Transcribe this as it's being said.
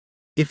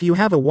If you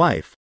have a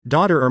wife,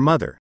 daughter or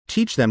mother,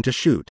 teach them to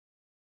shoot.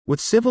 With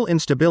civil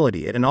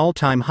instability at an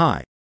all-time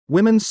high,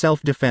 women's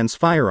self-defense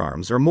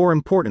firearms are more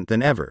important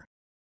than ever.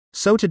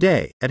 So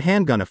today, at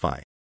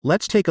Handgunify,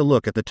 let's take a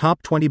look at the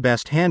top 20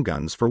 best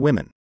handguns for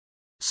women.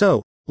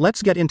 So,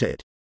 let's get into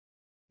it.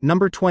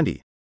 Number 20.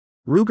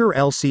 Ruger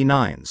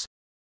LC9s.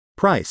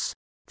 Price,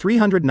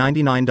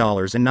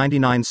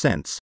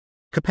 $399.99.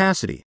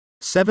 Capacity,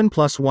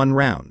 7+1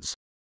 rounds.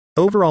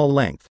 Overall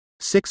length,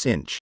 6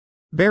 inch.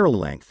 Barrel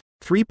length,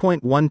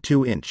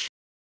 3.12 inch.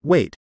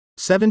 Weight,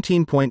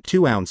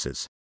 17.2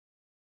 ounces.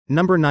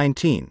 Number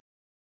 19.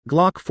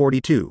 Glock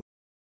 42.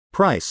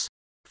 Price,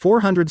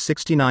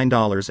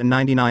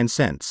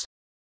 $469.99.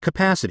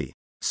 Capacity,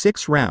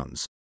 6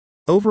 rounds.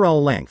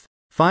 Overall length,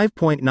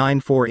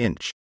 5.94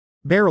 inch.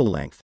 Barrel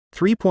length,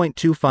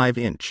 3.25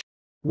 inch.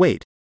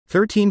 Weight,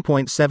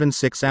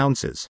 13.76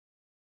 ounces.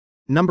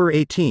 Number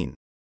 18.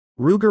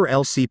 Ruger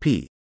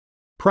LCP.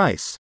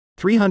 Price,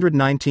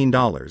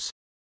 $319.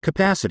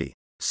 Capacity,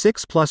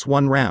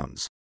 6+1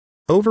 rounds.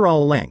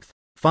 Overall length,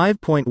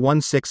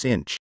 5.16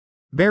 inch.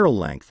 Barrel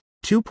length,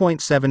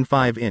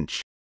 2.75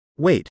 inch.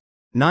 Weight,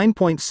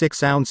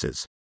 9.6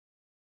 ounces.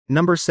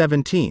 Number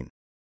 17.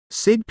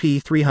 Sig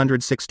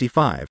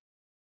P365.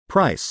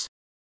 Price,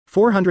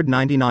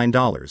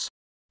 $499.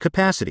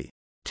 Capacity,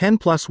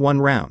 10+1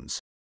 rounds.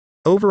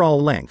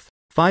 Overall length,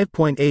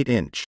 5.8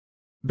 inch.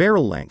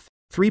 Barrel length,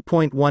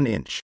 3.1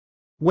 inch.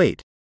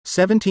 Weight,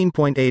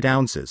 17.8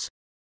 ounces.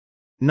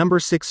 Number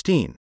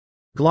 16.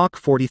 Glock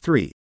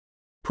 43.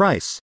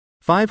 Price,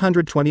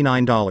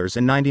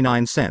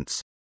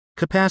 $529.99.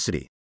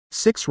 Capacity,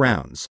 6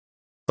 rounds.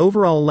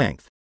 Overall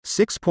length,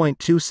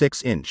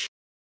 6.26 inch.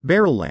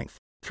 Barrel length,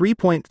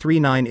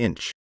 3.39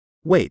 inch.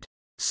 Weight,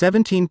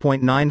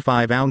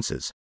 17.95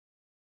 ounces.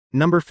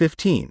 Number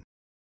 15.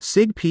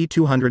 Sig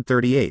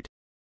P238.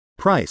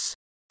 Price,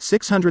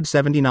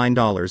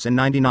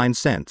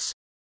 $679.99.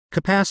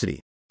 Capacity,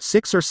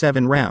 6 or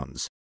 7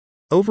 rounds.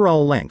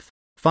 Overall length,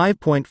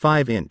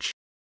 5.5 inch.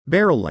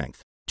 Barrel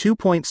length,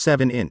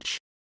 2.7 inch.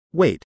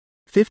 Weight,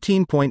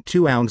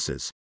 15.2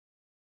 ounces.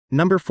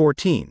 Number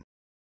 14.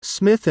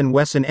 Smith &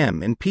 Wesson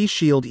M&P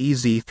Shield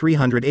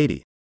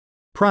EZ380.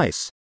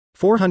 Price,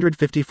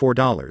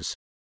 $454.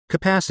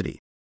 Capacity,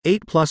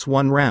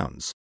 8+1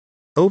 rounds.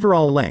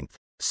 Overall length,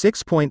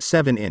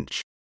 6.7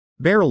 inch.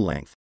 Barrel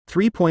length,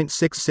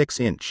 3.66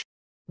 inch.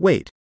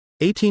 Weight,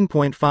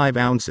 18.5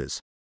 ounces.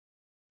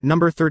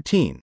 Number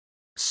 13.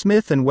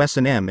 Smith &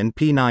 Wesson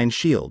M&P 9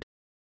 Shield.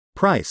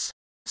 Price,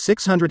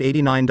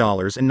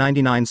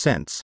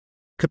 $689.99.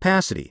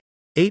 Capacity,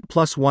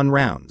 8+1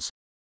 rounds.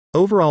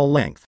 Overall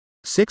length,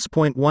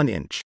 6.1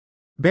 inch.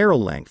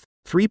 Barrel length,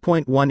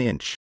 3.1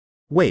 inch.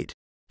 Weight,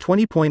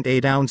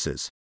 20.8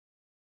 ounces.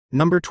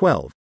 Number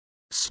 12.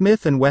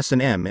 Smith &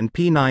 Wesson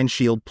M&P 9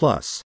 Shield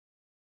Plus.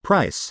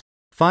 Price,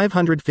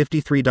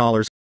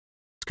 $553.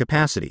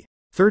 Capacity,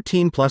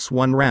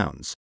 13+1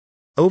 rounds.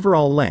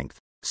 Overall length,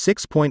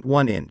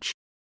 6.1 inch.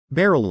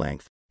 Barrel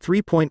length,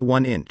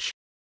 3.1 inch.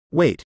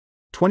 Weight,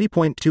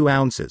 20.2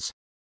 ounces.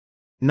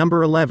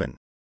 Number 11.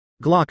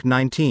 Glock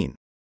 19.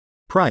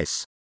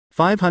 Price,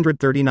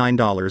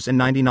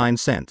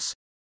 $539.99.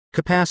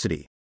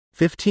 Capacity,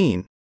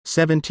 15,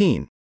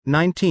 17,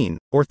 19,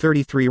 or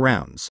 33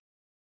 rounds.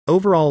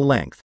 Overall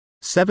length,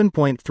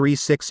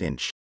 7.36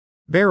 inch.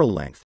 Barrel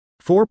length,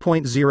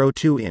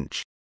 4.02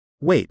 inch.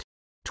 Weight,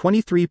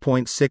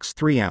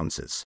 23.63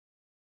 ounces.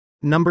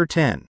 Number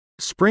 10.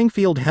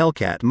 Springfield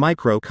Hellcat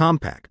Micro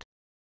Compact.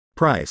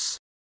 Price,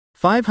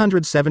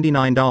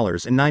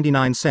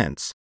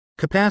 $579.99.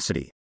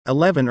 Capacity,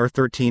 11 or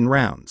 13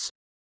 rounds.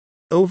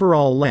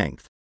 Overall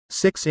length,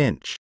 6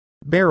 inch.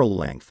 Barrel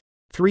length,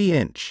 3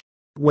 inch.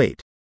 Weight,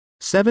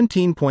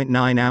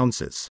 17.9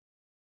 ounces.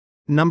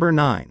 Number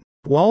 9.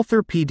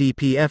 Walther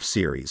PDP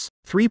F-Series,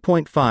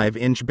 3.5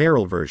 inch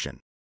barrel version.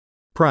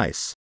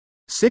 Price,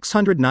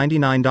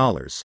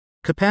 $699.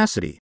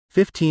 Capacity,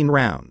 15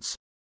 rounds.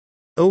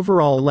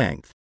 Overall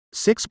length,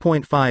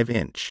 6.5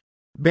 inch.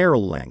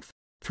 Barrel length,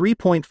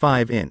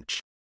 3.5 inch.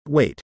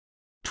 Weight,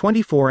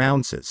 24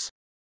 ounces.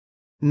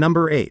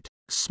 Number 8.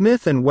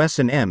 Smith &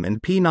 Wesson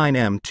M&P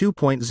 9M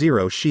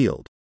 2.0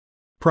 Shield.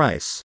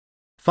 Price,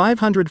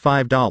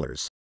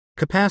 $505.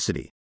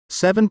 Capacity,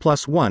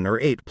 7+1 or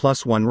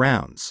 8+1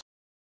 rounds.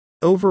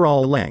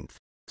 Overall length,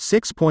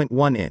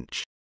 6.1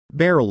 inch.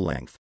 Barrel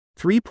length,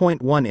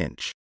 3.1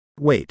 inch.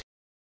 Weight,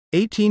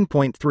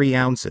 18.3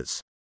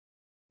 ounces.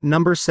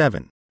 Number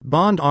 7.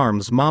 Bond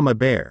Arms Momma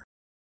Bear.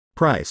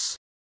 Price,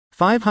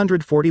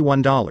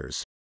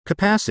 $541.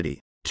 Capacity,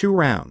 2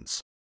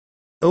 rounds.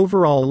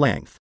 Overall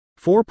length,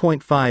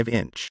 4.5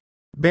 inch.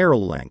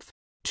 Barrel length,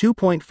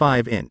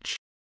 2.5 inch.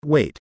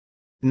 Weight,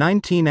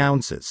 19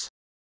 ounces.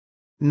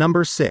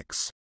 Number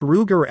 6.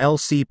 Ruger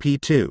LCP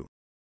II.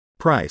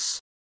 Price,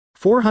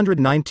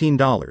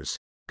 $419.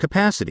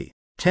 Capacity,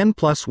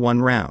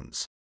 10+1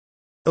 rounds.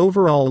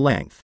 Overall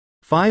length,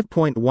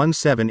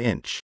 5.17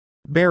 inch.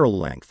 Barrel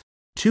length,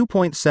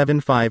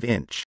 2.75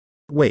 inch.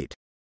 Weight,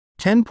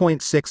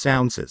 10.6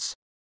 ounces.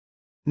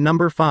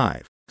 Number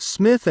 5.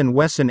 Smith &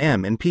 Wesson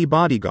M&P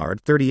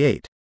Bodyguard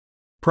 38.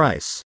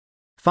 Price: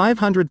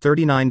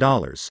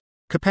 $539.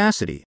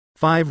 Capacity: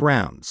 5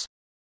 rounds.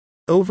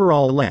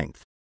 Overall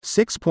length: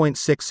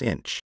 6.6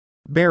 inch.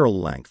 Barrel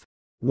length: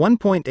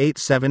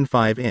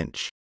 1.875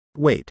 inch.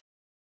 Weight: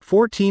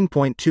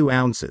 14.2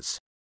 ounces.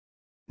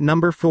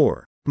 Number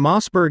 4.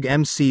 Mossberg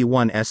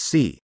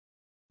MC1-sc.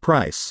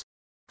 Price: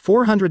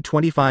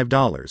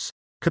 $425.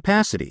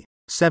 Capacity: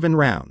 7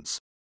 rounds.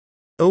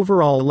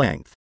 Overall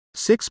length: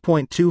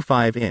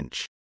 6.25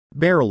 inch.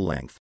 Barrel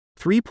length: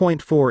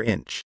 3.4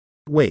 inch.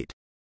 Weight: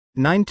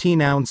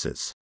 19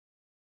 ounces.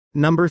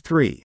 Number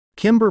 3.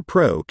 Kimber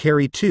Pro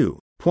Carry II,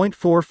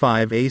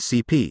 .45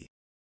 ACP.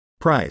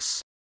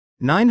 Price: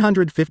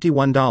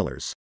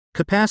 $951.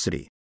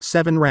 Capacity: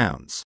 7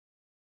 rounds.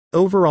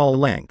 Overall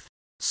length: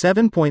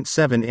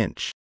 7.7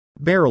 inch.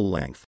 Barrel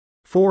length: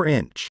 4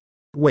 inch.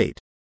 Weight: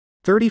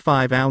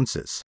 35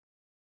 ounces.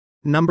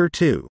 Number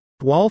 2.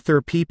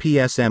 Walther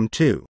PPS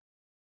M2.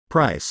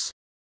 Price: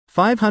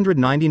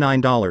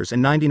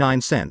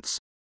 $599.99.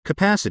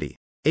 Capacity: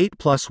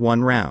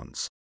 8+1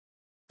 rounds.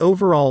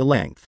 Overall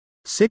length: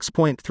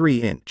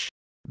 6.3 inch.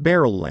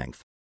 Barrel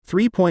length: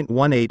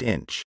 3.18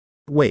 inch.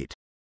 Weight: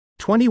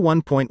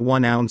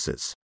 21.1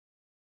 ounces.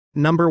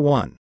 Number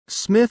 1.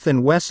 Smith &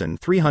 Wesson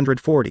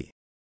 340.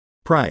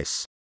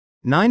 Price: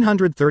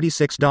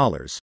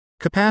 $936.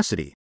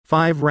 Capacity: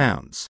 5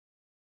 rounds.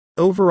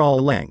 Overall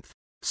length: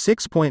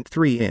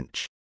 6.3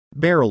 inch.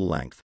 Barrel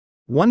length: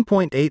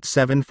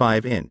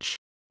 1.875 inch.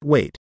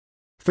 Weight: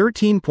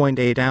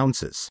 13.8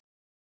 ounces.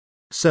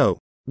 So,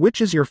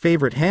 which is your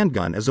favorite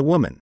handgun as a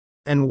woman?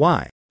 And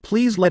why?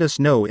 Please let us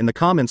know in the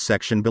comments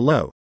section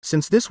below,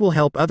 since this will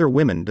help other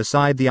women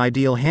decide the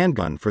ideal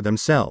handgun for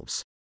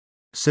themselves.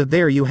 So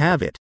there you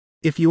have it.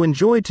 If you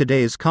enjoyed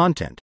today's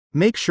content,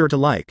 make sure to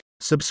like,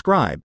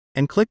 subscribe,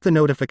 and click the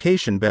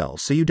notification bell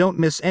so you don't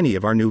miss any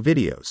of our new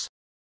videos.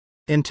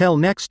 Until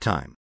next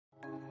time.